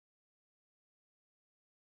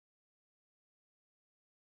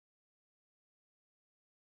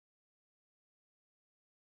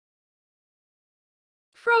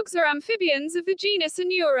Frogs are amphibians of the genus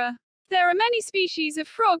Anura. There are many species of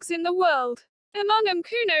frogs in the world. Among them,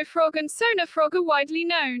 Kuno frog and Sona frog are widely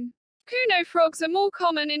known. Kuno frogs are more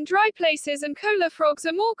common in dry places and cola frogs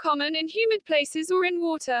are more common in humid places or in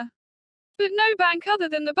water. But no bank other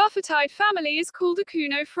than the Buffotide family is called a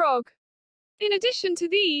Kuno frog. In addition to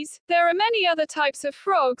these, there are many other types of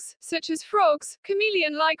frogs, such as frogs,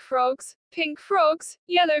 chameleon-like frogs, pink frogs,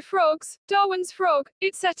 yellow frogs, Darwin's frog,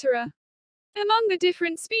 etc. Among the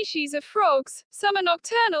different species of frogs, some are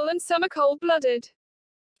nocturnal and some are cold-blooded.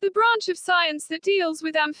 The branch of science that deals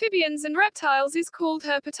with amphibians and reptiles is called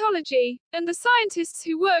herpetology, and the scientists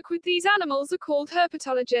who work with these animals are called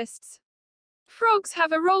herpetologists. Frogs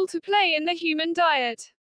have a role to play in the human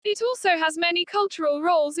diet. It also has many cultural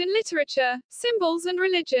roles in literature, symbols and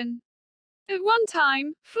religion. At one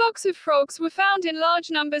time, flocks of frogs were found in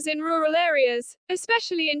large numbers in rural areas,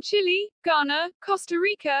 especially in Chile, Ghana, Costa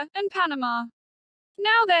Rica, and Panama.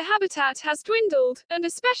 Now their habitat has dwindled, and a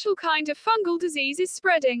special kind of fungal disease is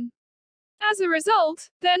spreading. As a result,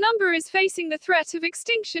 their number is facing the threat of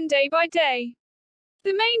extinction day by day.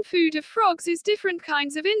 The main food of frogs is different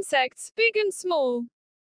kinds of insects, big and small.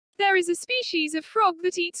 There is a species of frog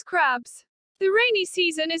that eats crabs. The rainy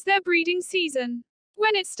season is their breeding season.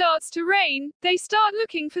 When it starts to rain, they start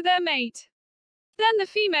looking for their mate. Then the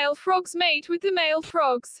female frogs mate with the male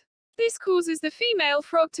frogs. This causes the female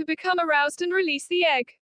frog to become aroused and release the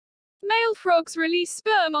egg. Male frogs release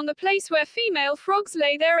sperm on the place where female frogs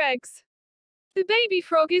lay their eggs. The baby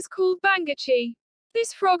frog is called bangachi.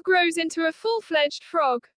 This frog grows into a full-fledged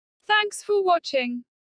frog. Thanks for watching.